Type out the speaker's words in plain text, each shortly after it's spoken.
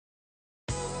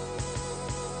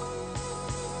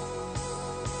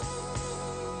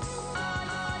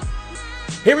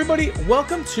Hey everybody,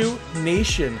 welcome to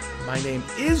Nation. My name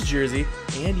is Jersey,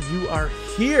 and you are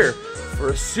here for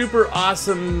a super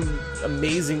awesome,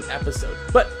 amazing episode.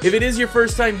 But if it is your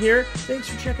first time here, thanks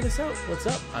for checking us out. What's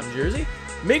up? I'm Jersey.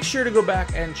 Make sure to go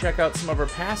back and check out some of our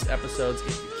past episodes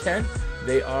if you can.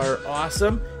 They are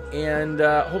awesome, and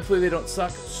hopefully they don't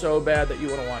suck so bad that you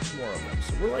want to watch more of them.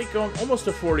 So we're like going almost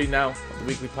to 40 now of the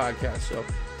weekly podcast, so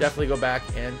definitely go back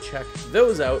and check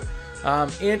those out.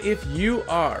 And if you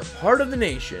are part of the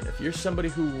nation, if you're somebody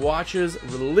who watches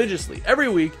religiously every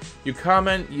week, you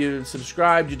comment, you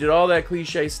subscribe, you did all that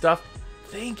cliche stuff,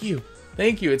 thank you.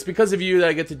 Thank you. It's because of you that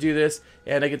I get to do this,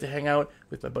 and I get to hang out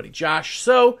with my buddy Josh.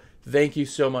 So thank you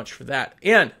so much for that.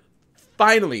 And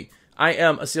finally, I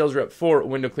am a sales rep for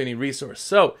Window Cleaning Resource.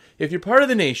 So if you're part of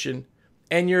the nation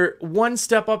and you're one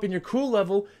step up in your cool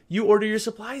level, you order your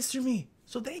supplies through me.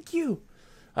 So thank you.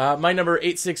 My number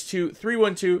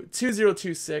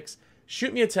 862-312-2026.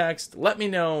 Shoot me a text. Let me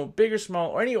know, big or small,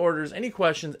 or any orders, any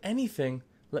questions, anything.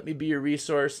 Let me be your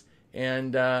resource,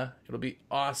 and it'll be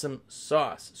awesome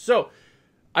sauce. So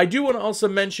I do want to also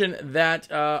mention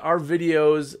that our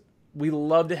videos, we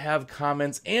love to have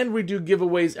comments, and we do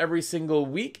giveaways every single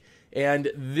week.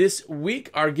 And this week,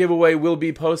 our giveaway will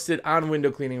be posted on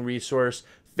Window Cleaning Resource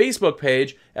Facebook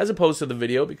page, as opposed to the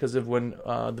video, because of when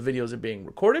the videos are being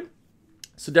recorded.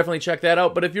 So definitely check that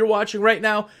out. But if you're watching right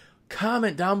now,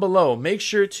 comment down below. Make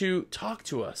sure to talk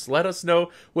to us. Let us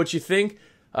know what you think.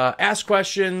 Ask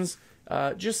questions.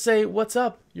 Just say, what's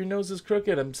up? Your nose is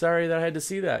crooked. I'm sorry that I had to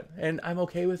see that. And I'm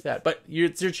okay with that. But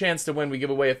it's your chance to win. We give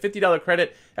away a $50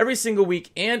 credit every single week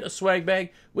and a swag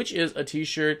bag, which is a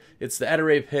t-shirt. It's the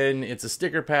Ed pin. It's a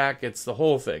sticker pack. It's the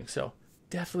whole thing. So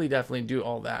definitely do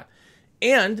all that.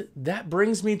 And that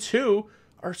brings me to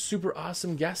our super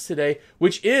awesome guest today,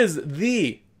 which is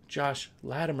the Josh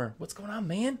Latimer. What's going on,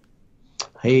 man?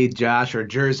 Hey, Josh, or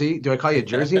Jersey. Do I call you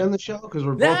Jersey on the show? Because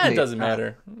we're both. That doesn't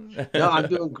matter. No, I'm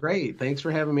doing great. Thanks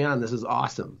for having me on. This is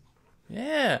awesome.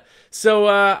 Yeah. So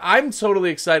I'm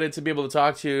totally excited to be able to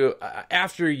talk to you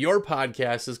after your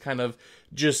podcast is kind of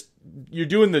just, you're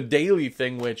doing the daily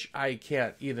thing, which I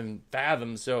can't even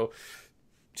fathom. So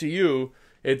to you,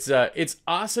 it's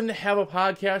awesome to have a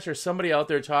podcast or somebody out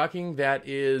there talking that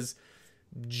is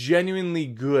genuinely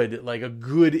good, like a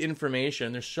good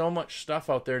information. There's so much stuff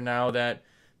out there now that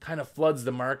kind of floods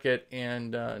the market,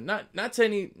 and not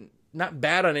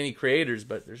bad on any creators,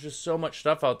 but there's just so much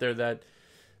stuff out there that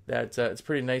it's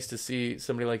pretty nice to see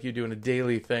somebody like you doing a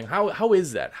daily thing. How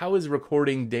is that? How is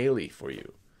recording daily for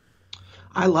you?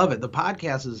 I love it. The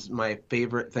podcast is my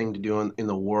favorite thing to do in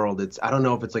the world. I don't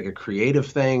know if it's like a creative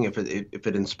thing, if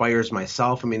it inspires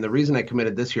myself. I mean, the reason I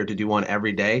committed this year to do one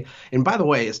every day, and by the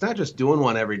way, it's not just doing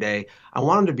one every day. I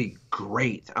want them to be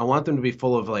great. I want them to be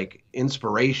full of like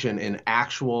inspiration and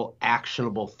actual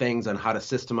actionable things on how to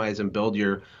systemize and build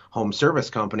your home service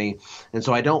company. And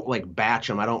so I don't like batch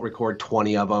them. I don't record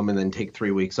 20 of them and then take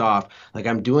 3 weeks off. Like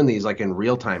I'm doing these like in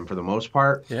real time for the most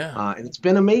part. Yeah. And it's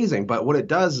been amazing. But what it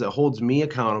does is it holds me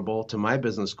accountable to my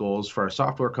business goals for our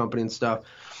software company and stuff,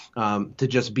 to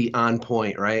just be on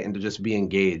point, right? And to just be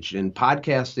engaged. And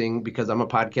podcasting, because I'm a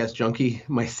podcast junkie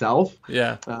myself,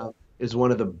 is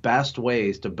one of the best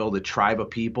ways to build a tribe of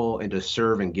people and to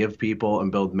serve and give people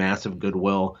and build massive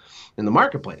goodwill in the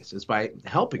marketplace, is by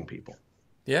helping people.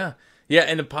 Yeah. Yeah,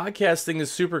 and the podcast thing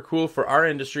is super cool for our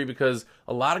industry because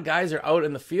a lot of guys are out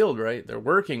in the field, right? They're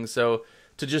working. So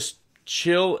to just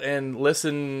chill and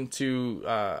listen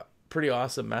to pretty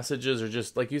awesome messages, or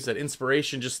just, like you said,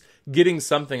 inspiration, just getting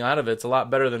something out of it, it's a lot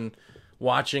better than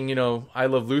watching, I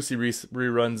Love Lucy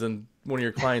reruns on one of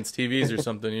your clients' TVs or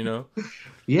something,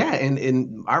 Yeah,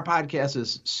 and our podcast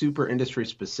is super industry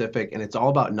specific, and it's all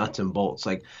about nuts and bolts.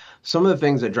 Like some of the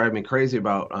things that drive me crazy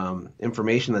about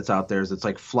information that's out there is it's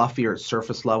like fluffy or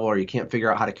surface level, or you can't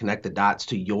figure out how to connect the dots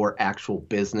to your actual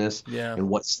business and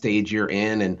what stage you're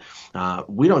in. And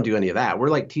we don't do any of that. We're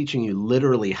like teaching you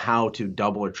literally how to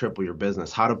double or triple your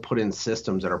business, how to put in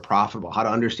systems that are profitable, how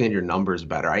to understand your numbers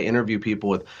better. I interview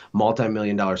people with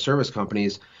multi-million-dollar service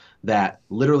companies that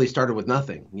literally started with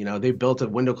nothing. They built a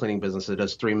window cleaning business that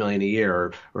does $3 million a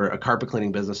year, or a carpet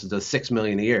cleaning business that does $6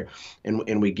 million a year.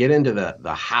 And we get into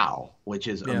the how, which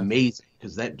is amazing,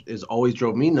 because that is always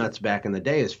drove me nuts back in the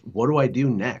day, is what do I do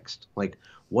next? Like,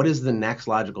 what is the next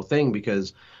logical thing?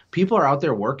 Because people are out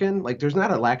there working. Like, there's not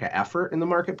a lack of effort in the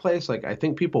marketplace. Like, I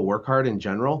think people work hard in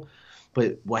general,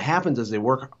 but what happens is they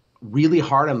work really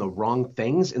hard on the wrong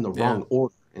things in the wrong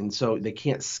order. And so they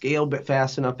can't scale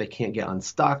fast enough. They can't get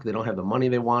unstuck. They don't have the money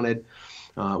they wanted.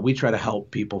 We try to help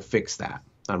people fix that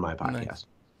on my podcast. Nice.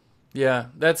 Yeah,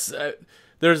 that's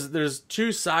there's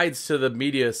two sides to the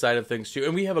media side of things too,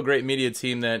 and we have a great media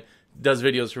team that does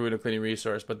videos for Window Cleaning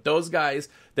Resource, but those guys,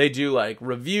 they do like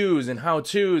reviews and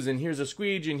how-tos, and here's a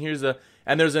squeegee, and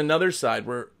and there's another side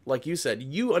where, like you said,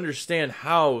 you understand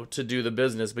how to do the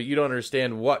business, but you don't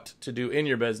understand what to do in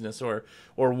your business or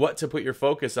what to put your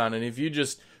focus on. And if you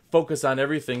just focus on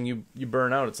everything, you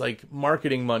burn out. It's like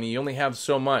marketing money. You only have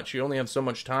so much. You only have so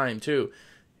much time too.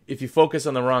 If you focus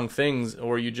on the wrong things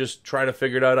or you just try to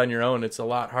figure it out on your own, it's a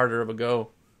lot harder of a go.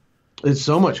 It's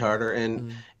so much harder,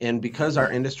 and because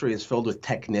our industry is filled with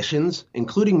technicians,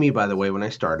 including me, by the way, when I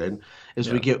started,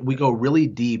 we go really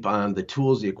deep on the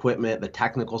tools, the equipment, the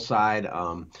technical side,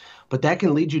 but that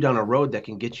can lead you down a road that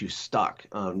can get you stuck.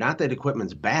 Not that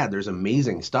equipment's bad. There's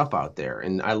amazing stuff out there,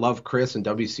 and I love Chris and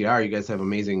WCR. You guys have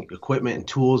amazing equipment and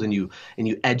tools, and you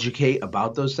educate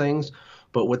about those things.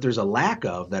 But what there's a lack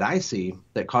of that I see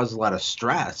that causes a lot of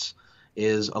stress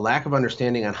is a lack of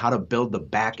understanding on how to build the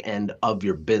back end of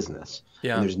your business.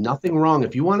 Yeah. And there's nothing wrong.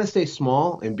 If you want to stay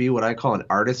small and be what I call an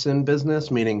artisan business,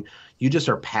 meaning you just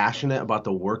are passionate about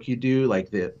the work you do, like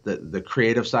the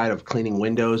creative side of cleaning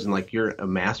windows, and like you're a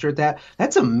master at that,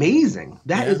 that's amazing.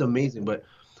 That is amazing. But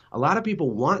a lot of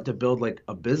people want to build like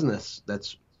a business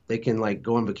that's they can like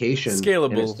go on vacation,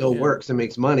 scalable, and it still works and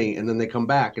makes money, and then they come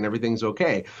back and everything's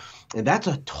okay. And that's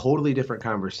a totally different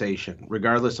conversation,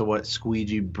 regardless of what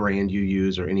squeegee brand you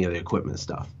use or any of the equipment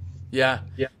stuff. Yeah.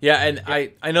 And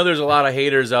I know there's a lot of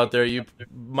haters out there. You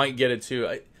might get it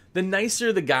too. The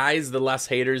nicer the guys, the less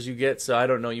haters you get. So I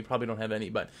don't know. You probably don't have any.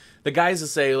 But the guys that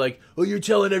say like, oh, you're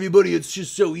telling everybody it's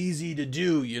just so easy to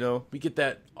do. You know, we get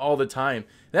that all the time.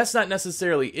 That's not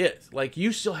necessarily it. Like,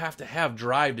 you still have to have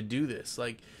drive to do this.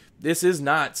 Like, this is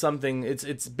not something,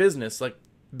 it's business. Like,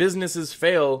 businesses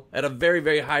fail at a very,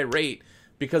 very high rate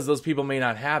because those people may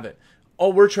not have it.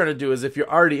 All we're trying to do is, if you're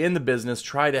already in the business,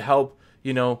 try to help,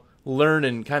 learn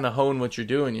and kind of hone what you're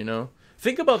doing,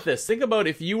 Think about this. Think about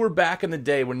if you were back in the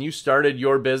day when you started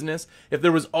your business, if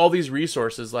there was all these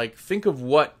resources, like think of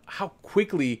how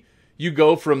quickly you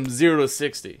go from 0 to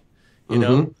 60, you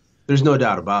know? There's no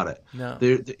doubt about it. No.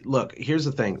 Look, here's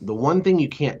the thing. The one thing you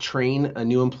can't train a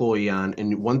new employee on,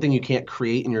 and one thing you can't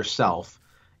create in yourself,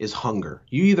 is hunger.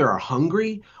 You either are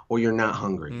hungry or you're not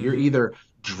hungry. You're either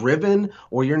driven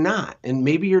or you're not. And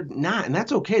maybe you're not. And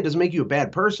that's okay. It doesn't make you a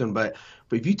bad person. But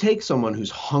if you take someone who's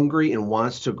hungry and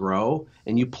wants to grow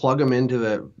and you plug them into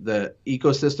the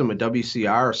ecosystem of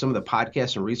WCR or some of the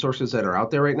podcasts and resources that are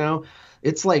out there right now,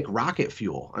 it's like rocket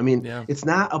fuel. I mean, It's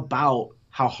not about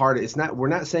how hard it's not. We're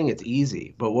not saying it's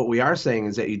easy, but what we are saying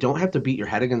is that you don't have to beat your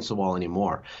head against the wall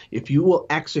anymore. If you will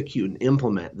execute and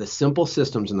implement the simple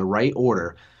systems in the right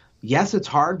order, yes, it's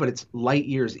hard, but it's light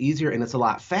years easier and it's a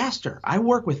lot faster. I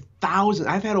work with thousands.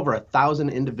 I've had over 1,000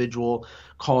 individual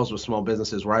calls with small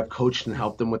businesses where I've coached and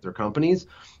helped them with their companies.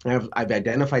 And I've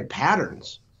identified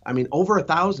patterns. I mean, over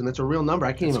 1,000. That's a real number.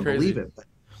 I can't even believe it. But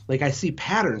like, I see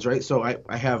patterns, right? So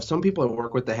I have some people I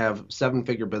work with that have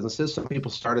 7-figure businesses. Some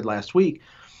people started last week.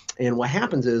 And what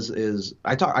happens is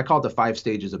I call it the 5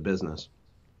 stages of business.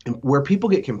 And where people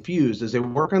get confused is they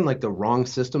work on like the wrong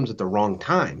systems at the wrong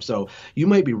time. So you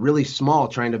might be really small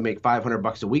trying to make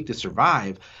 $500 a week to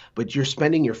survive, but you're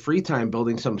spending your free time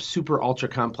building some super ultra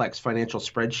complex financial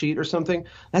spreadsheet or something.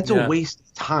 That's a waste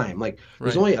of time. Like,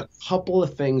 there's only a couple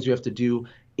of things you have to do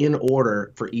in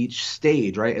order for each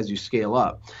stage, right, as you scale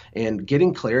up. And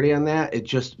getting clarity on that,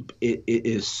 it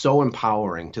is so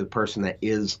empowering to the person that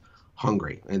is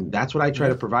hungry. And that's what I try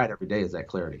to provide every day, is that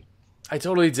clarity. I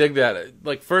totally dig that.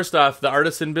 Like, first off, the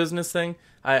artisan business thing,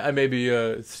 I may be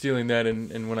stealing that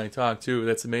and when I talk too.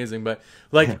 That's amazing. But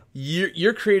like,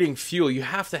 you're creating fuel. You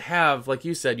have to have, like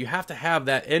you said, you have to have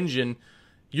that engine.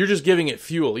 You're just giving it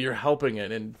fuel. You're helping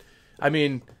it. And I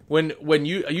mean, when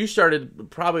you started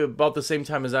probably about the same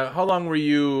time as I. How long were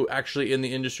you actually in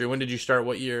the industry? When did you start?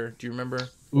 What year? Do you remember?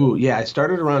 Ooh, yeah, I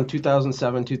started around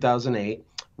 2007, 2008.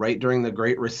 Right during the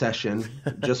Great Recession,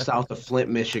 just south of Flint,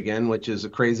 Michigan, which is a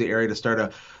crazy area to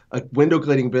start a window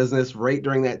cleaning business right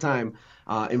during that time.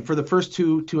 And for the first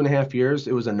 2.5 years,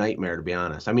 it was a nightmare, to be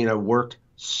honest. I mean, I worked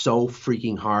so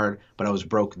freaking hard, but I was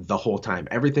broke the whole time.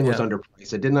 Everything was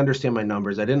underpriced. I didn't understand my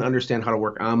numbers. I didn't understand how to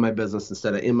work on my business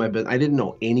instead of in my business. I didn't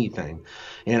know anything.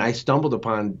 And I stumbled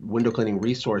upon Window Cleaning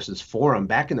Resources Forum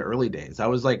back in the early days. I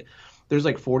was like, there's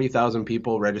like 40,000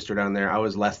 people registered on there. I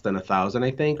was less than 1,000,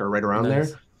 I think, or right around there.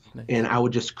 Nice. And I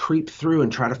would just creep through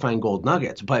and try to find gold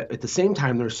nuggets. But at the same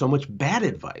time, there's so much bad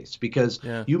advice because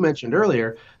you mentioned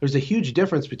earlier, there's a huge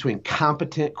difference between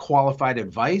competent, qualified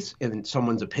advice and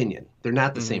someone's opinion. They're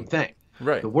not the same thing.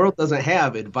 Right. The world doesn't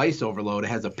have advice overload. It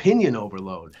has opinion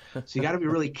overload. So you got to be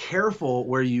really careful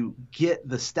where you get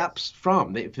the steps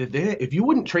from. If you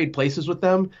wouldn't trade places with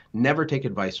them, never take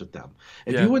advice with them.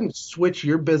 If you Yeah. wouldn't switch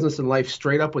your business and life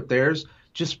straight up with theirs,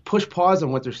 just push pause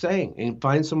on what they're saying and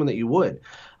find someone that you would.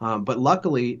 But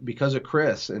luckily, because of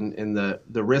Chris and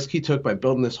the risk he took by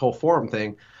building this whole forum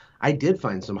thing, I did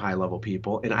find some high level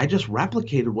people and I just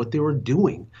replicated what they were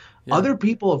doing. Yeah. Other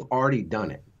people have already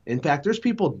done it. In fact, there's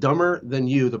people dumber than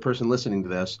you, the person listening to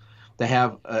this, that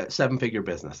have a 7-figure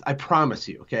business. I promise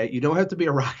you, okay? You don't have to be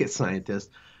a rocket scientist.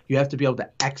 You have to be able to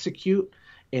execute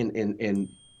and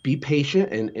be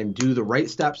patient and do the right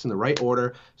steps in the right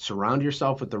order, surround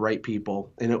yourself with the right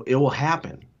people, and it will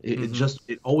happen.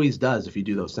 It always does if you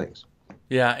do those things.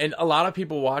 Yeah, and a lot of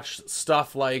people watch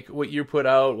stuff like what you put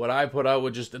out, what I put out,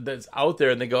 that's out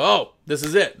there, and they go, "Oh, this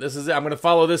is it. This is it. I'm going to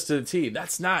follow this to the T."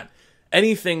 That's not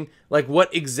anything like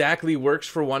what exactly works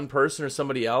for one person or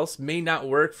somebody else may not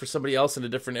work for somebody else in a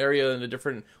different area, in a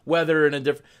different weather, in a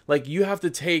different, like, you have to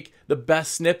take the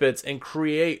best snippets and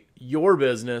create your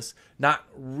business, not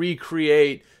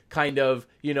recreate kind of,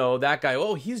 that guy,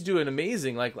 oh, he's doing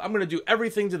amazing. Like, I'm going to do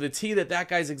everything to the T that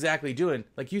guy's exactly doing.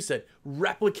 Like you said,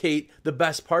 replicate the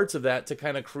best parts of that to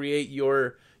kind of create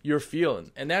your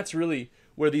feeling. And that's really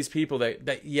where these people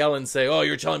that yell and say, oh,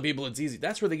 you're telling people it's easy.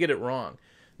 That's where they get it wrong.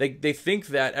 They think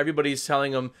that everybody's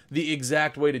telling them the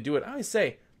exact way to do it. I always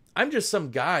say, I'm just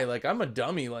some guy. Like, I'm a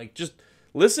dummy. Like, just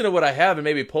listen to what I have and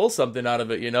maybe pull something out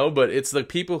of it, But it's the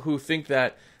people who think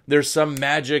that there's some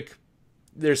magic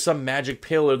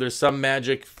pill or there's some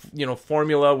magic,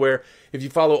 formula where if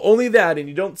you follow only that and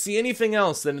you don't see anything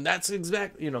else, then that's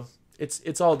exactly,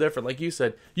 it's all different. Like you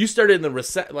said, you started in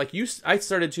the I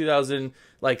started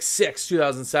 2006,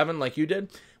 2007, like you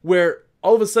did, where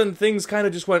all of a sudden things kind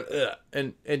of just went, ugh,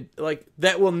 and like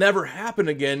that will never happen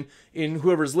again in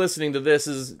whoever's listening to this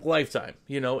is lifetime.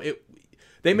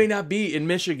 They may not be in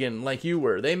Michigan like you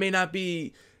were. They may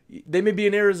be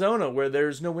in Arizona where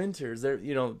there's no winters.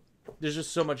 There's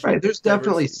just so much. Right. There's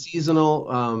definitely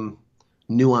seasonal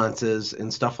nuances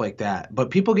and stuff like that. But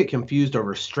people get confused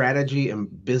over strategy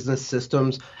and business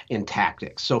systems and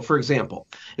tactics. So, for example,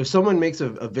 if someone makes a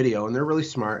video and they're really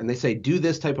smart and they say, do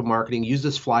this type of marketing, use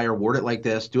this flyer, word it like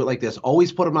this, do it like this,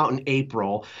 always put them out in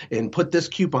April and put this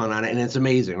coupon on it and it's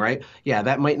amazing, right? Yeah,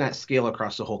 that might not scale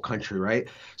across the whole country, right?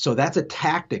 So that's a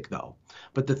tactic though.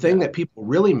 But the thing that people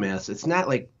really miss, it's not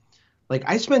like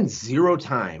I spend zero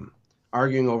time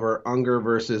arguing over Unger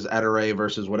versus Ettore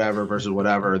versus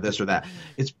whatever, this or that.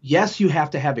 It's yes, you have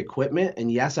to have equipment, and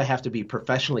yes, I have to be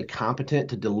professionally competent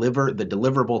to deliver the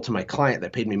deliverable to my client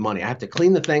that paid me money. I have to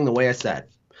clean the thing the way I said.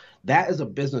 That is a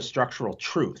business structural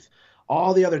truth.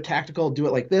 All the other tactical, do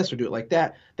it like this or do it like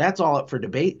that, that's all up for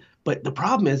debate. But the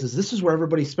problem is this is where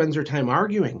everybody spends their time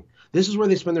arguing. This is where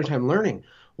they spend their time learning.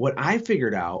 What I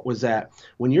figured out was that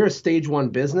when you're a stage 1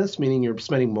 business, meaning you're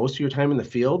spending most of your time in the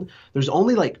field, there's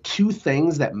only like 2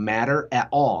 things that matter at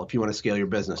all if you want to scale your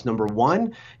business. Number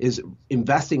 1 is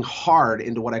investing hard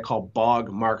into what I call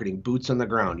bog marketing, boots on the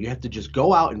ground. You have to just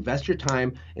go out, invest your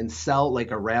time, and sell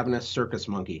like a ravenous circus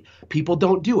monkey. People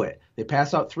don't do it. They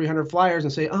pass out 300 flyers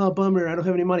and say, oh, bummer, I don't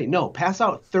have any money. No, pass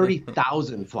out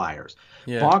 30,000 flyers.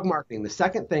 Yeah. Bog marketing. The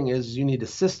second thing is you need to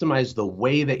systemize the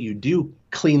way that you do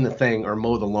clean the thing or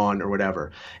mow the lawn or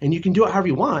whatever. And you can do it however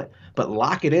you want, but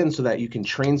lock it in so that you can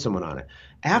train someone on it.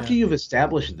 After you've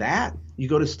established that, you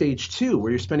go to stage 2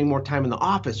 where you're spending more time in the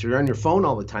office. You're on your phone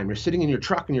all the time. You're sitting in your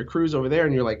truck and your crew's over there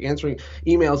and you're like answering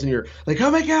emails and you're like,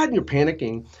 oh my God, and you're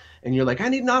panicking. And you're like, I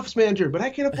need an office manager, but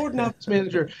I can't afford an office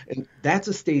manager. And that's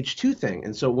a stage 2 thing.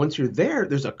 And so once you're there,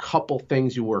 there's a couple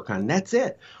things you work on. That's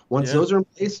it. Once those are in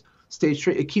place, stage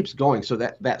 3, it keeps going. So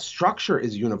that structure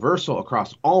is universal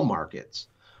across all markets.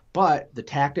 But the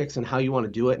tactics and how you want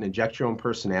to do it and inject your own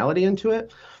personality into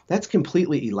it, that's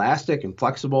completely elastic and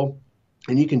flexible.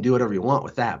 And you can do whatever you want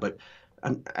with that. But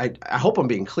I hope I'm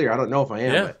being clear. I don't know if I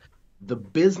am. But the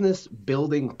business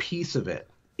building piece of it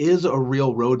is a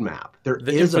real roadmap. There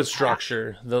is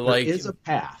infrastructure. There is a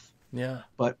path. Yeah.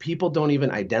 But people don't even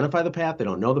identify the path. They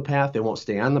don't know the path. They won't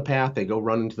stay on the path. They go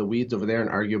run into the weeds over there and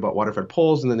argue about water-fed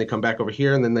poles, and then they come back over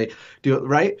here and then they do it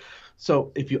right.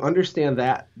 So if you understand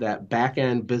that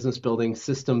back-end business building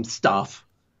system stuff,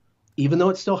 even though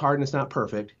it's still hard and it's not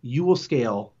perfect, you will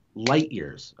scale light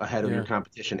years ahead of your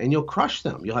competition and you'll crush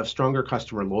them. You'll have stronger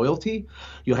customer loyalty.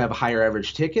 You'll have higher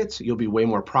average tickets. You'll be way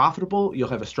more profitable. You'll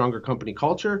have a stronger company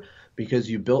culture because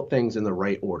you built things in the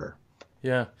right order.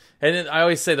 Yeah. And then I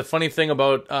always say the funny thing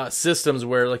about systems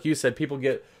where, like you said, people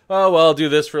get, oh, well, I'll do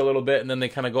this for a little bit and then they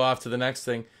kind of go off to the next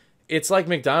thing. It's like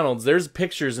McDonald's. There's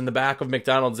pictures in the back of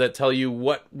McDonald's that tell you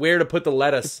where to put the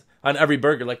lettuce on every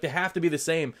burger. Like, they have to be the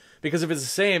same, because if it's the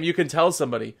same, you can tell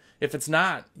somebody. If it's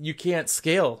not, you can't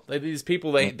scale. Like, these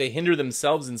people, they hinder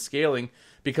themselves in scaling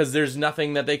because there's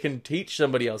nothing that they can teach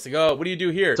somebody else. Like, oh, what do you do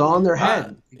here? It's all in their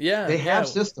head. Yeah, they have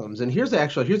systems. And here's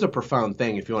a profound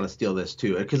thing if you want to steal this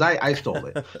too, because I stole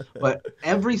it. But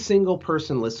every single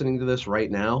person listening to this right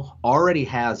now already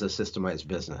has a systemized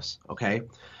business, okay?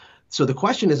 So the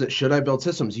question isn't, should I build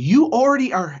systems? You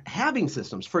already are having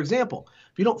systems. For example,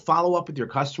 if you don't follow up with your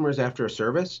customers after a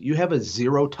service, you have a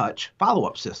zero-touch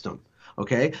follow-up system.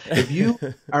 Okay. If you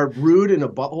are rude and a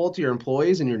butthole to your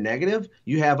employees and you're negative,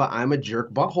 you have a I'm a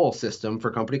jerk butthole system for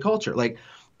company culture. Like,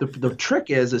 the trick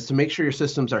is to make sure your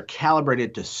systems are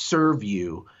calibrated to serve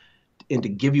you and to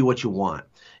give you what you want.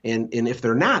 And if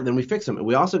they're not, then we fix them. And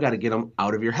we also got to get them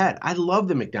out of your head. I love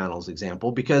the McDonald's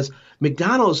example, because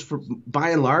McDonald's,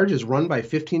 by and large, is run by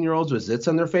 15-year-olds with zits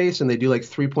on their face, and they do like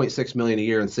 $3.6 million a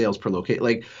year in sales per location.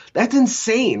 Like, that's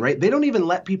insane, right? They don't even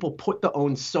let people put their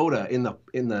own soda in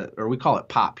the or we call it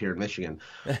pop here in Michigan,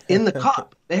 in the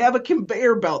cup. They have a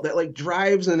conveyor belt that like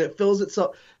drives and it fills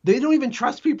itself. They don't even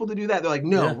trust people to do that. They're like,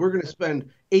 no, we're going to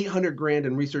spend $800,000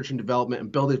 in research and development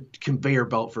and build a conveyor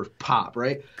belt for pop,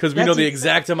 right? Because we know the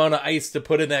exact amount of ice to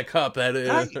put in that cup.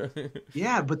 Right.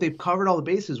 Yeah, but they've covered all the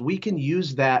bases. We can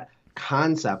use that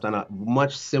concept on a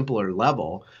much simpler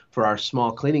level for our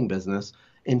small cleaning business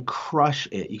and crush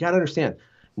it. You got to understand,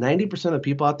 90% of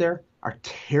people out there are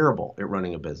terrible at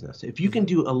running a business. If you can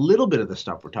do a little bit of the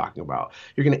stuff we're talking about,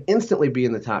 you're going to instantly be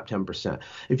in the top 10%.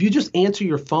 If you just answer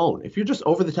your phone, if you're just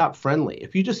over the top friendly,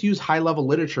 if you just use high level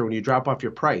literature when you drop off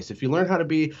your price, if you learn how to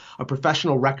be a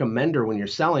professional recommender when you're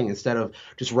selling instead of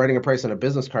just writing a price on a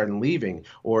business card and leaving,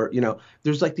 or,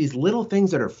 there's like these little things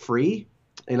that are free,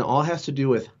 and it all has to do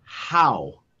with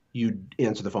how you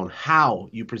answer the phone, how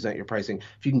you present your pricing.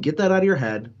 If you can get that out of your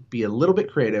head, be a little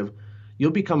bit creative, you'll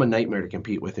become a nightmare to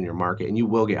compete with in your market, and you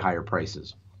will get higher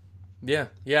prices. Yeah.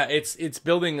 It's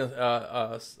building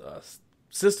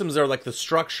systems are like the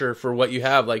structure for what you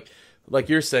have. Like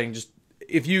you're saying, just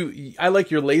I like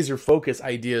your laser focus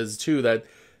ideas too. That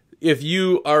if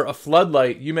you are a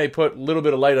floodlight, you may put a little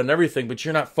bit of light on everything, but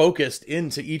you're not focused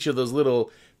into each of those little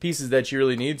pieces that you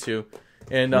really need to.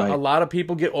 And right. A lot of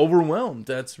people get overwhelmed.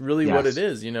 That's really what it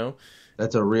is,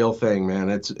 That's a real thing,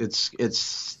 man. It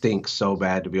stinks so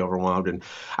bad to be overwhelmed, and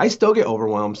I still get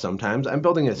overwhelmed sometimes. I'm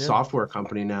building a software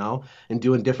company now and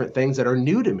doing different things that are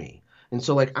new to me. And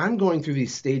so like I'm going through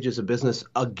these stages of business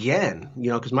again,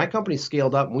 because my company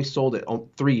scaled up and we sold it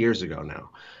 3 years ago now,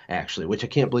 actually, which I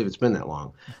can't believe it's been that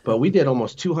long. But we did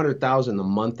almost $200,000 the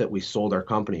month that we sold our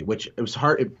company, which it was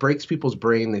hard. It breaks people's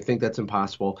brain. They think that's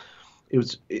impossible.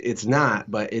 It's not,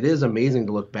 but it is amazing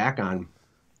to look back on.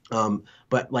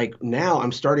 But like now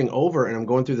I'm starting over and I'm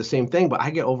going through the same thing, but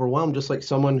I get overwhelmed just like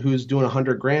someone who's doing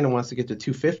 $100,000 and wants to get to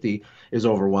 250 is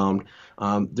overwhelmed.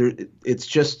 It's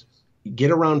just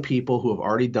get around people who have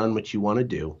already done what you want to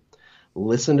do,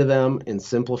 listen to them and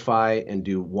simplify and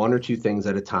do one or two things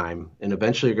at a time. And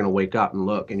eventually you're going to wake up and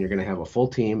look, and you're going to have a full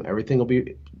team. Everything will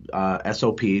be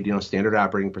SOP'd, standard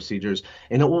operating procedures,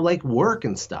 and it will like work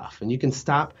and stuff. And you can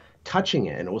stop touching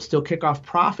it and it will still kick off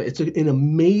profit. It's an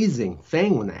amazing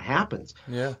thing when that happens.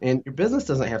 Yeah. And your business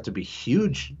doesn't have to be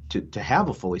huge to have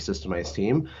a fully systemized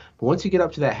team. But once you get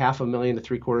up to that $500,000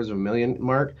 to $750,000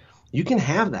 mark, you can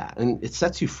have that, and it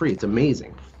sets you free. It's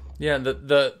amazing. Yeah.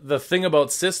 The thing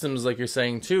about systems, like you're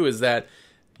saying too, is that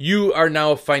you are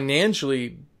now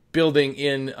financially building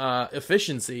in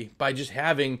efficiency by just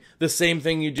having the same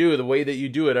thing you do, the way that you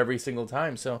do it every single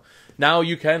time. So now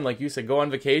you can, like you said, go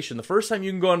on vacation. The first time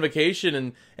you can go on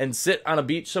vacation and sit on a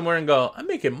beach somewhere and go, I'm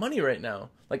making money right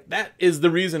now. Like that is the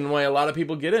reason why a lot of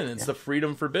people get in. It's the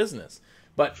freedom for business.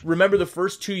 But remember the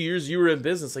first 2 years you were in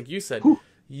business, like you said,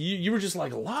 you were just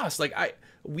like lost. Like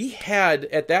we had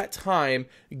at that time,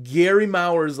 Gary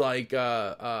Mauer's like,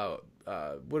 what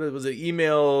was it,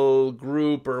 email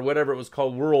group or whatever it was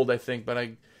called, World, I think. But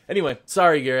anyway,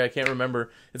 sorry, Gary, I can't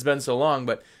remember. It's been so long,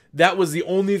 but that was the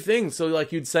only thing. So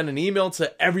like you'd send an email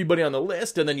to everybody on the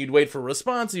list and then you'd wait for a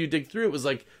response and you dig through. It was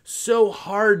like so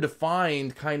hard to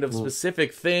find kind of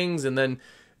specific things. And then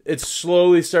it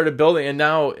slowly started building. And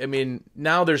now,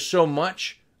 now there's so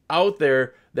much out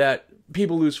there that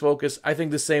people lose focus. I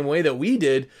think the same way that we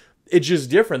did. It's just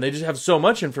different. They just have so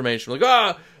much information.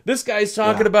 Like, this guy's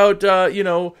talking about,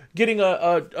 getting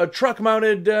a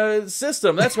truck-mounted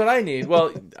system. That's what I need.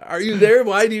 Well, are you there?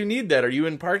 Why do you need that? Are you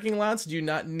in parking lots? Do you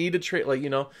not need a trade?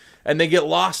 And they get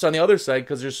lost on the other side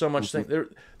because there's so much thing.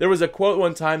 There was a quote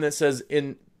one time that says,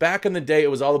 back in the day,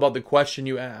 it was all about the question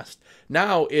you asked.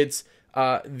 Now it's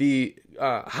how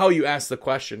you ask the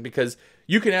question, because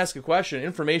you can ask a question.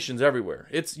 Information's everywhere.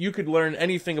 You could learn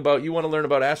anything about, you want to learn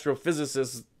about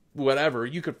astrophysicists, whatever.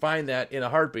 You could find that in a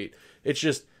heartbeat. It's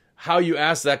just how you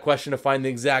ask that question to find the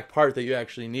exact part that you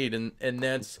actually need. And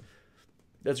that's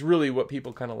really what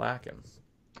people kind of lack in.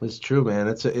 It's true, man.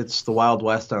 It's the Wild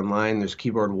West online. There's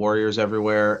keyboard warriors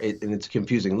everywhere, and it's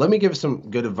confusing. Let me give some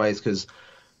good advice, because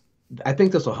I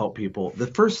think this will help people. The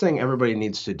first thing everybody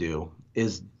needs to do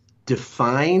is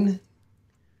define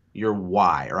your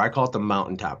why, or I call it the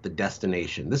mountaintop, the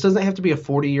destination. This doesn't have to be a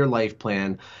 40-year life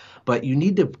plan, but you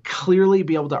need to clearly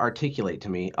be able to articulate to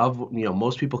me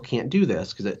most people can't do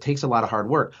this because it takes a lot of hard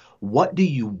work. What do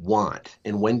you want,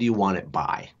 and when do you want it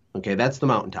by? Okay, that's the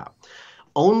mountaintop.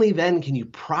 Only then can you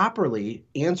properly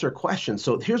answer questions.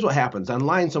 So here's what happens.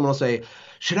 Online, someone will say,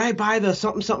 should I buy the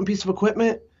something piece of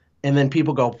equipment? And then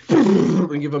people go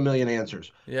and give a million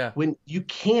answers. Yeah. When you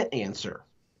can't answer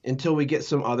until we get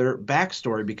some other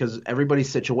backstory, because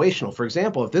everybody's situational. For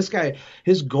example, if this guy,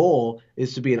 his goal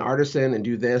is to be an artisan and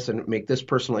do this and make this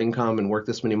personal income and work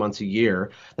this many months a year,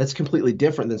 that's completely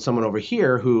different than someone over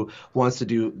here who wants to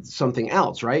do something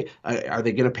else, right? Are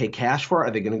they going to pay cash for it?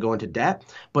 Are they going to go into debt?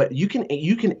 But you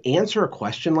can answer a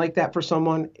question like that for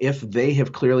someone if they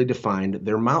have clearly defined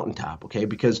their mountaintop, okay?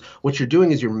 Because what you're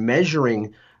doing is you're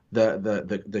measuring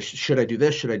the should I do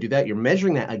this, should I do that? You're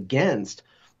measuring that against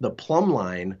the plumb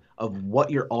line of what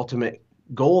your ultimate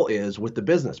goal is with the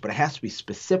business, but it has to be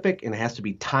specific and it has to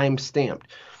be time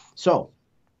stamped. So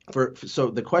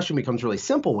the question becomes really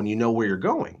simple when you know where you're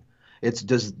going. It's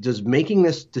does making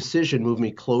this decision move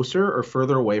me closer or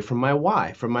further away from my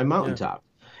why, from my mountaintop?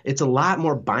 Yeah. It's a lot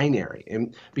more binary.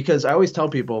 And because I always tell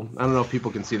people, I don't know if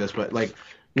people can see this, but like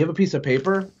you have a piece of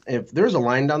paper, if there's a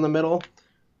line down the middle,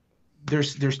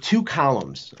 there's two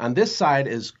columns. On this side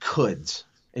is coulds.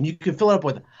 And you can fill it up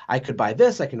with, I could buy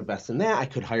this, I can invest in that, I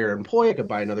could hire an employee, I could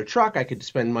buy another truck, I could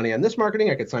spend money on this marketing,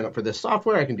 I could sign up for this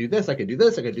software, I can do this, I could do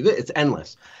this, I could do this. It's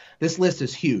endless. This list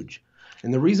is huge.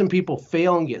 And the reason people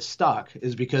fail and get stuck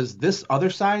is because this other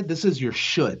side, this is your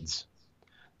shoulds.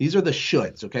 These are the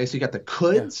shoulds, okay? So you got the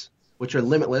coulds, which are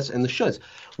limitless, and the shoulds.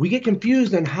 We get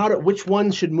confused on which one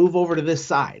should move over to this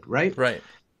side, right? Right.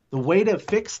 The way to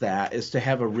fix that is to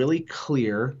have a really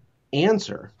clear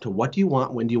answer to what do you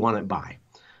want, when do you want it by.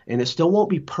 And it still won't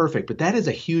be perfect, but that is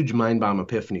a huge mind bomb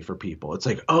epiphany for people. It's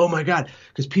like, oh my God,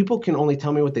 because people can only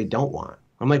tell me what they don't want.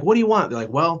 I'm like, what do you want? They're like,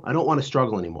 well, I don't want to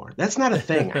struggle anymore. That's not a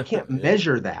thing. I can't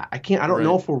measure that. I don't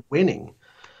know if we're winning.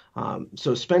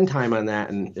 So spend time on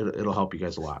that, and it'll help you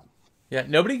guys a lot. Yeah,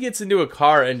 nobody gets into a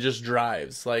car and just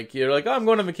drives. Like, you're like, oh, I'm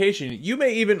going on vacation. You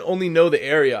may even only know the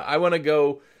area. I want to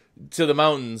go to the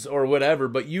mountains or whatever,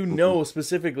 but you know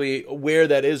specifically where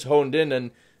that is honed in,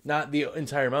 and not the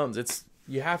entire mountains.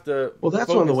 You have to. Well, that's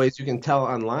one of the ways you can tell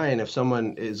online if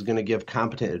someone is going to give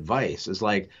competent advice. Is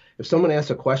like if someone asks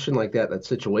a question like that's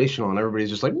situational, and everybody's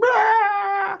just like,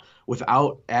 bah!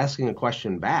 Without asking a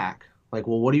question back. Like,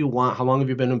 well, what do you want? How long have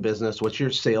you been in business? What's your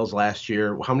sales last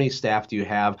year? How many staff do you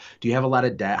have? Do you have a lot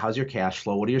of debt? How's your cash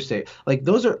flow? What are your sales? Like,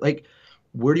 those are like,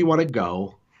 where do you want to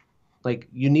go? Like,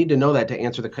 you need to know that to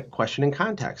answer the question in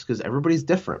context, because everybody's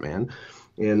different, man.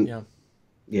 And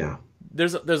yeah.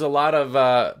 There's a lot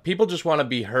of people just want to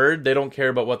be heard. They don't care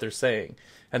about what they're saying,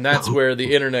 and that's where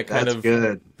the internet kind of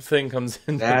thing comes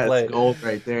into play. That's gold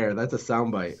right there. That's a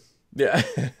soundbite. Yeah,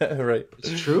 right.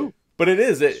 It's true. But it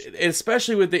is,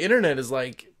 especially with the internet, is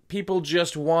like people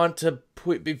just want to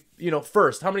put,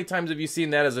 first. How many times have you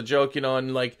seen that as a joke,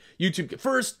 on like YouTube?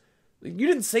 First, you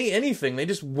didn't say anything. They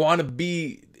just want to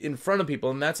be in front of people,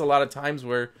 and that's a lot of times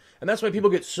and that's why people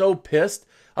get so pissed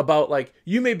about, like,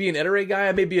 you may be an Iterate guy,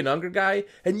 I may be an Unger guy,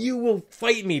 and you will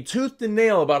fight me tooth and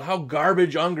nail about how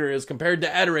garbage Unger is compared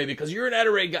to Iterate because you're an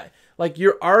Iterate guy. Like,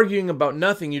 you're arguing about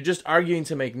nothing. You're just arguing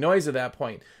to make noise at that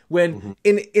point. When,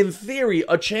 in theory,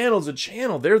 a channel's a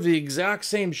channel. They're the exact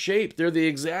same shape. They're the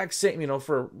exact same,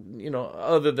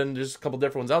 other than just a couple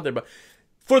different ones out there. But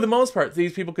for the most part,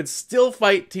 these people could still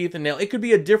fight teeth and nail. It could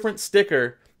be a different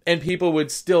sticker, and people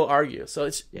would still argue. So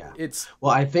it's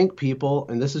well, I think people,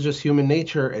 and this is just human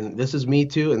nature, and this is me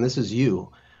too, and this is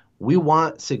you. We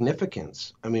want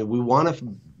significance. I mean, we want to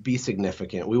be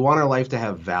significant. We want our life to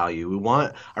have value. We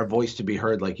want our voice to be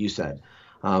heard, like you said.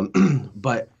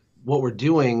 But what we're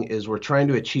doing is we're trying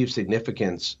to achieve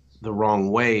significance the wrong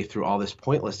way through all this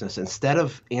pointlessness, instead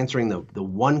of answering the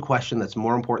one question that's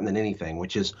more important than anything,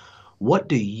 which is, what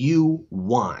do you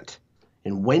want,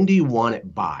 and when do you want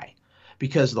it by?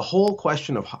 Because the whole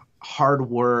question of hard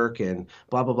work and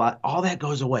blah, blah, blah, all that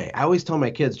goes away. I always tell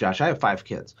my kids, Josh, I have 5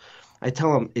 kids. I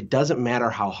tell them it doesn't matter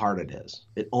how hard it is.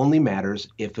 It only matters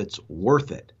if it's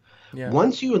worth it. Yeah.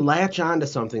 Once you latch on to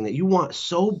something that you want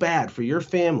so bad for your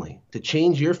family to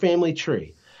change your family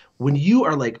tree, when you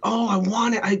are like, oh, I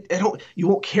want it, I don't, you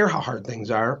won't care how hard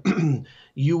things are.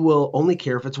 You will only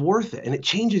care if it's worth it. And it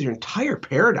changes your entire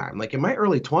paradigm. Like in my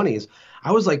early 20s,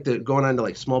 I was like going on to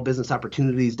like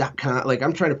smallbusinessopportunities.com. Like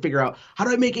I'm trying to figure out how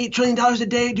do I make $8 trillion a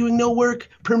day doing no work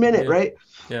per minute, Yeah. right?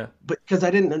 Yeah. But because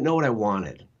I didn't know what I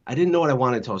wanted. I didn't know what I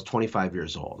wanted until I was 25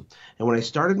 years old. And when I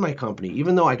started my company,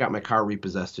 even though I got my car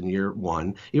repossessed in year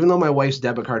one, even though my wife's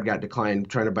debit card got declined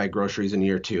trying to buy groceries in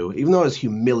year two, even though I was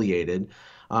humiliated,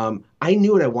 I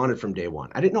knew what I wanted from day one.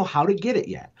 I didn't know how to get it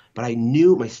yet, but I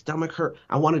knew my stomach hurt.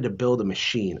 I wanted to build a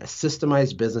machine, a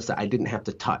systemized business that I didn't have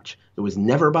to touch. It was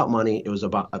never about money. It was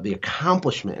about the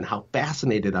accomplishment and how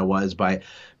fascinated I was by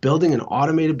building an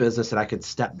automated business that I could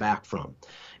step back from.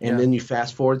 And Yeah. then you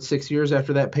fast forward 6 years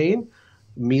after that pain,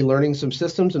 me learning some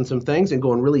systems and some things and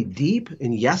going really deep.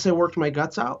 And yes, I worked my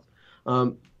guts out.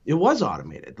 It was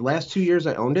automated. The last 2 years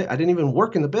I owned it, I didn't even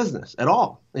work in the business at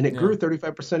all. And it Yeah. grew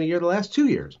 35% a year the last 2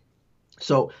 years.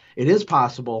 So it is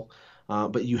possible,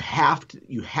 but you have to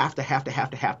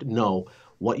know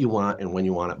what you want and when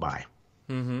you want it by.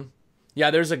 Mm-hmm.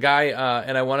 Yeah, there's a guy,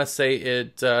 and I want to say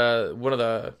it, one of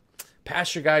the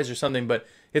pasture guys or something, but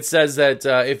it says that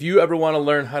if you ever want to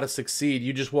learn how to succeed,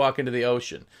 you just walk into the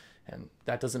ocean. And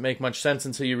that doesn't make much sense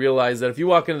until you realize that if you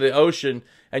walk into the ocean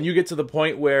and you get to the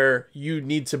point where you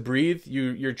need to breathe,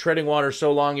 you're treading water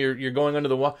so long, you're going under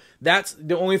the water. That's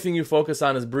the only thing you focus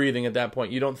on is breathing at that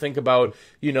point. You don't think about,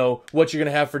 what you're going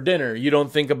to have for dinner. You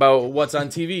don't think about what's on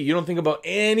TV. You don't think about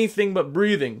anything but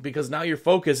breathing because now your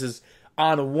focus is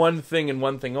on one thing and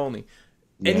one thing only.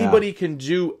 Yeah. Anybody can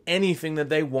do anything that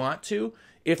they want to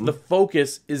if the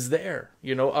focus is there.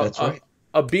 That's right.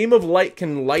 A beam of light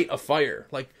can light a fire.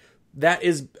 Like,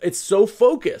 it's so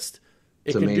focused,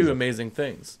 it can do amazing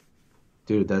things.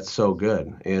 Dude, that's so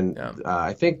good. And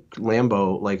I think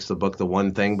Lambo likes the book The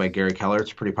One Thing by Gary Keller.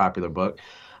 It's a pretty popular book.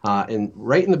 And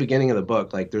right in the beginning of the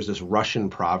book, like there's this Russian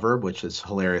proverb, which is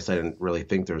hilarious. I didn't really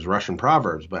think there was Russian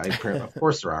proverbs, but of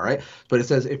course there are, right? But it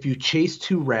says, if you chase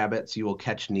two rabbits, you will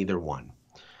catch neither one.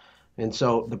 And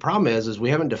so the problem is we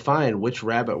haven't defined which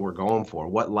rabbit we're going for,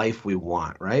 what life we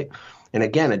want, right? And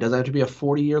again, it doesn't have to be a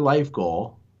 40-year life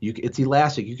goal. It's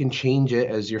elastic. You can change it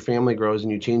as your family grows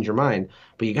and you change your mind,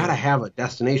 but you got to have a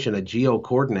destination, a geo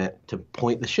coordinate to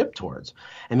point the ship towards.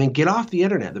 And then get off the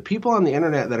internet. The people on the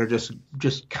internet that are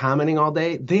just commenting all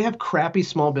day, they have crappy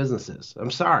small businesses. I'm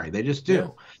sorry, they just do. Yeah.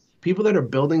 People that are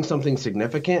building something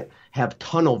significant have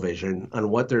tunnel vision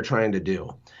on what they're trying to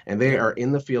do. And they are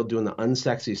in the field doing the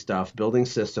unsexy stuff, building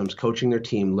systems, coaching their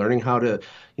team, learning how to,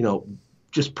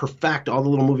 just perfect all the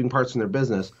little moving parts in their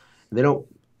business. They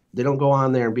don't go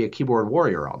on there and be a keyboard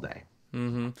warrior all day.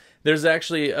 Mm-hmm. There's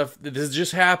actually, this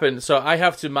just happened. So I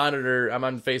have to monitor, I'm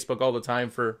on Facebook all the time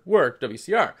for work,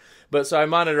 WCR. But so I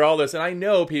monitor all this, and I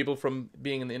know people from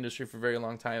being in the industry for a very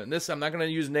long time. And this, I'm not going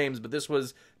to use names, but this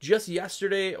was just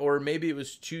yesterday, or maybe it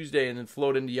was Tuesday and then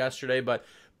flowed into yesterday. But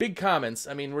big comments.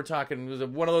 I mean, we're talking, it was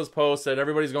one of those posts that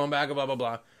everybody's going back, blah, blah,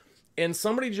 blah. And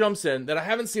somebody jumps in that I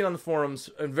haven't seen on the forums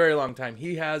in a very long time.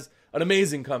 He has an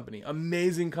amazing company.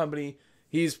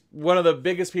 He's one of the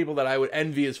biggest people that I would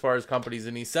envy as far as companies,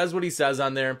 and he says what he says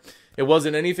on there. It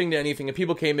wasn't anything to anything, and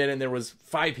people came in, and there was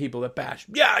 5 people that bashed.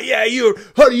 Yeah,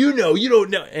 how do you know? You don't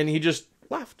know. And he just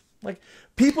left. Like,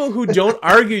 people who don't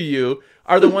argue you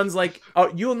are the ones like,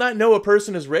 you'll not know a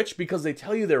person is rich because they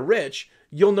tell you they're rich.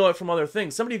 You'll know it from other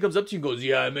things. Somebody who comes up to you and goes,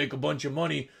 yeah, I make a bunch of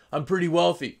money. I'm pretty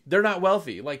wealthy. They're not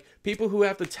wealthy. Like, people who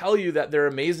have to tell you that they're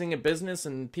amazing at business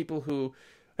and people who,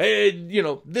 hey,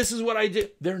 this is what I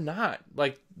did. They're not.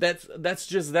 Like, that's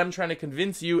just them trying to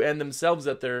convince you and themselves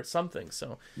that they're something.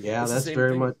 So yeah,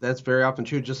 that's very often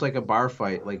true. Just like a bar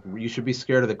fight, like you should be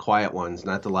scared of the quiet ones,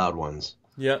 not the loud ones.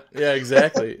 Yeah,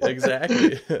 exactly. I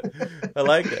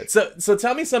like that. So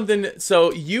tell me something.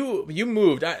 So you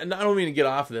moved. I don't mean to get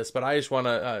off of this, but I just want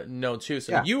to know too.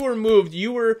 So you were moved.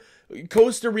 You were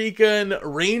Costa Rican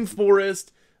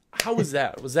rainforest. How was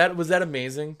that? Was that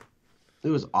amazing? It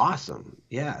was awesome.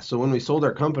 Yeah. So when we sold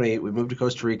our company, we moved to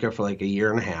Costa Rica for like a year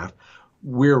and a half.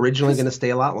 We're originally going to stay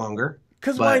a lot longer.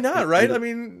 Because why not, right? I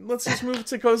mean, let's just move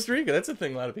to Costa Rica. That's a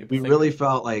thing a lot of people think. We really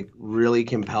felt like really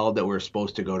compelled that we were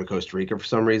supposed to go to Costa Rica for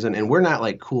some reason. And we're not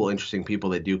like cool, interesting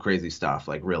people that do crazy stuff.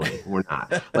 Like, really, we're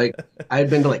not. Like, I had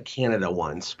been to like Canada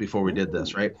once before we did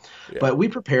this, right? Yeah. But we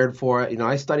prepared for it.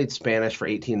 I studied Spanish for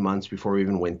 18 months before we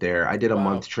even went there. I did a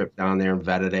month trip down there and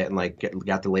vetted it and like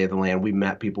got the lay of the land. We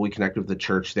met people. We connected with the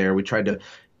church there. We tried to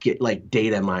get like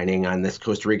data mining on this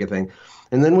Costa Rica thing.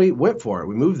 And then we went for it.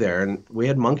 We moved there, and we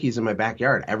had monkeys in my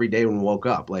backyard every day when we woke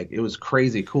up. Like, it was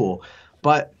crazy cool.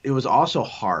 but it was also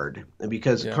hard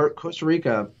because Yeah. Costa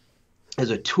Rica as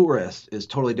a tourist is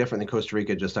totally different than Costa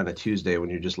Rica just on a Tuesday when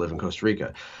you just live in Costa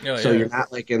Rica. Oh, So yeah. you're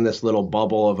not like in this little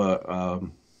bubble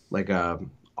of like a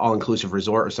all-inclusive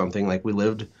resort or something. Like we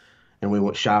lived and we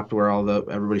went shopped where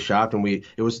everybody shopped, and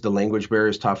it was the language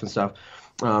barriers tough and stuff.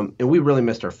 And we really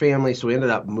missed our family, so we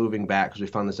ended up moving back because we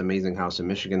found this amazing house in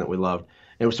Michigan that we loved,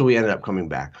 and so we ended up coming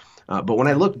back. But when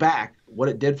I look back, what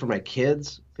it did for my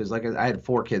kids, because like I had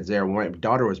 4 kids there. My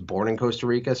daughter was born in Costa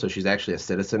Rica, so she's actually a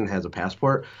citizen, has a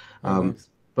passport. Oh, nice.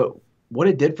 But what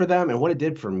it did for them and what it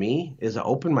did for me is it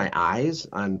opened my eyes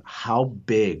on how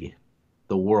big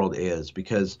the world is,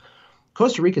 because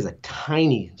Costa Rica is a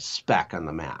tiny speck on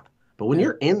the map. But when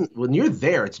you're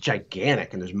there, it's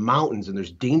gigantic, and there's mountains and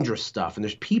there's dangerous stuff and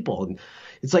there's people, and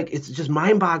it's just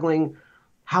mind-boggling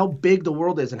how big the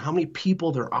world is and how many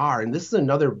people there are. And this is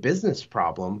another business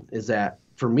problem, is that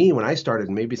for me when I started,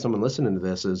 and maybe someone listening to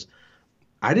this, is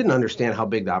I didn't understand how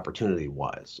big the opportunity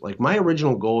was. Like my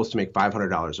original goal was to make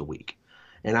 $500 a week.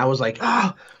 And I was like,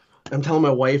 I'm telling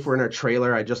my wife, we're in our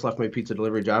trailer. I just left my pizza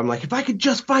delivery job. I'm like, if I could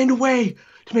just find a way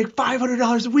to make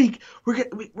 $500 a week,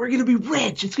 we're gonna be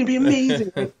rich. It's gonna be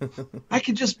amazing. I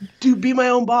could just be my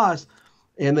own boss.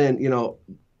 And then,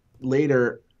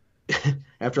 later,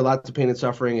 after lots of pain and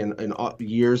suffering and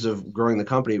years of growing the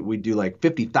company, we do like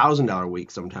 $50,000 a week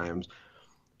sometimes.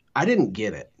 I didn't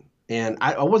get it. And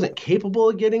I wasn't capable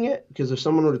of getting it, because if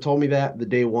someone would have told me that the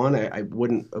day one, I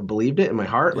wouldn't have believed it in my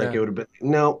heart. Like it would have been,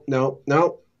 no,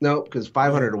 because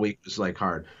 500 a week was like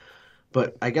hard.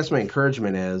 But I guess my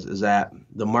encouragement is that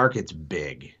the market's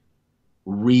big,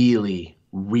 really,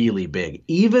 really big.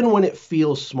 Even when it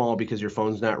feels small because your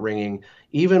phone's not ringing,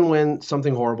 even when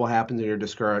something horrible happens and you're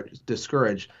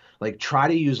discouraged, like try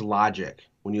to use logic.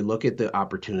 When you look at the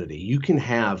opportunity, you can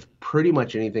have pretty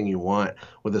much anything you want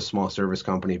with a small service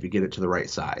company if you get it to the right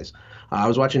size. I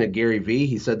was watching a Gary Vee.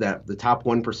 He said that the top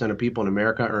 1% of people in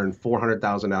America earn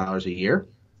 $400,000 a year.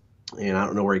 And I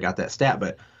don't know where he got that stat,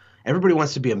 but everybody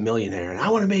wants to be a millionaire. And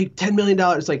I want to make $10 million.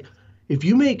 It's like, if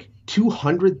you make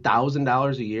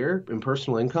 $200,000 a year in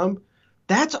personal income,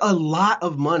 that's a lot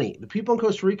of money. The people in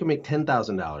Costa Rica make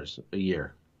 $10,000 a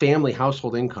year, family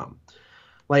household income.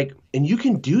 Like, and you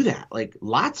can do that. Like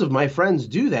lots of my friends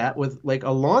do that with like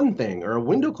a lawn thing or a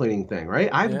window cleaning thing, right?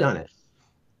 I've done it.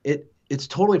 It's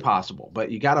totally possible,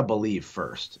 but you got to believe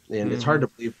first. And it's hard to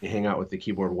believe when you hang out with the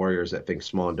keyboard warriors that think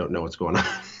small and don't know what's going on.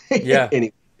 Yeah.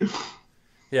 Anyway.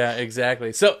 Yeah,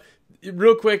 exactly. So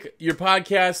real quick, your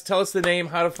podcast, tell us the name,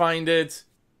 how to find it.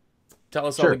 Tell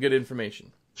us all the good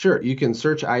information. Sure. You can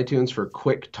search iTunes for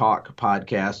Quick Talk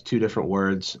Podcast, 2 different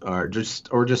words, or just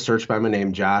search by my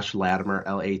name, Josh Latimer,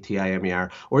 Latimer,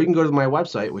 or you can go to my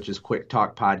website, which is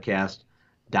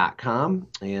quicktalkpodcast.com,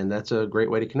 and that's a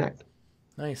great way to connect.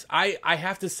 Nice. I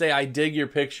have to say, I dig your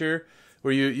picture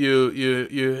where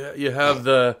you have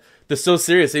the so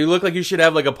serious. You look like you should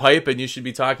have like a pipe and you should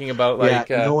be talking about like.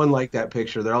 Yeah, no one liked that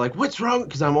picture. They're like, "What's wrong?"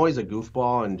 Because I'm always a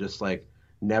goofball and just like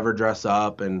never dress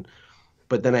up.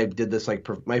 But then I did this, like,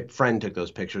 my friend took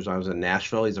those pictures when I was in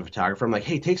Nashville. He's a photographer. I'm like,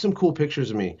 hey, take some cool pictures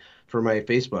of me for my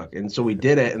Facebook. And so we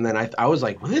did it. And then I was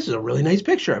like, well, this is a really nice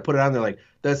picture. I put it on there like,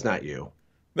 that's not you.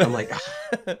 I'm like,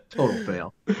 total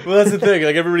fail. Well, that's the thing.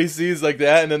 Like everybody sees like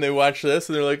that, and then they watch this,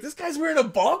 and they're like, this guy's wearing a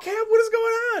ball cap? What is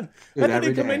going on? Dude, How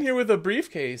did he come in here with a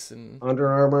briefcase? And Under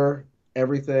Armour,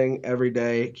 everything, every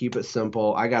day. Keep it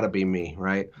simple. I got to be me,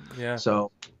 right? Yeah.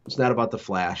 So it's not about the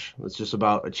flash. It's just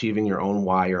about achieving your own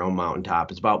why, your own mountaintop.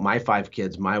 It's about my 5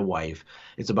 kids, my wife.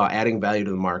 It's about adding value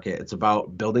to the market. It's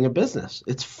about building a business.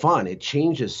 It's fun. It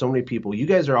changes so many people. You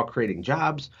guys are all creating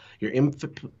jobs. You're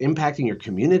impacting your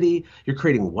community. You're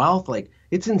creating wealth. Like,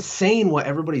 it's insane what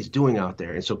everybody's doing out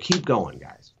there. And so keep going,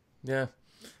 guys. Yeah.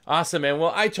 Awesome, man.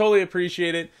 Well, I totally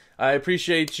appreciate it. I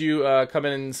appreciate you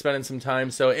coming and spending some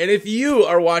time. And if you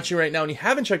are watching right now and you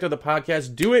haven't checked out the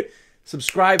podcast, do it.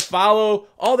 Subscribe, follow,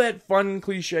 all that fun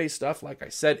cliche stuff. Like I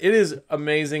said, it is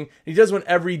amazing. He does one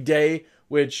every day,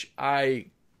 which I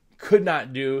could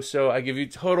not do. So I give you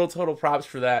total props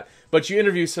for that. But you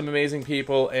interview some amazing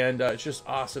people, and it's just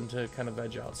awesome to kind of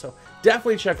veg out. So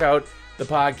definitely check out the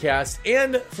podcast.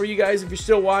 And for you guys, if you're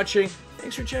still watching,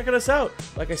 thanks for checking us out.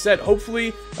 Like I said,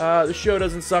 hopefully the show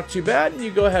doesn't suck too bad, and you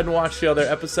go ahead and watch the other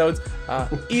episodes.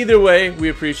 Either way, we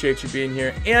appreciate you being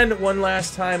here. And one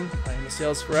last time, I am a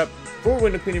sales rep for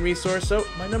Window Cleaning Resource. So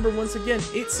my number, once again,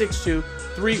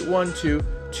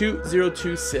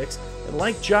 862-312-2026. And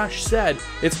like Josh said,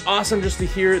 it's awesome just to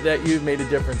hear that you've made a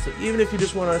difference. So even if you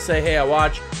just want to say, hey, I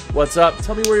watch, what's up,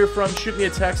 tell me where you're from, shoot me a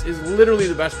text, is literally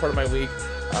the best part of my week.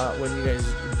 when you guys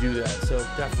do that. So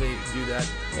definitely do that.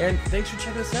 And thanks for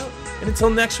checking us out. And until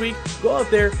next week, go out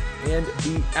there and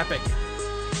be epic.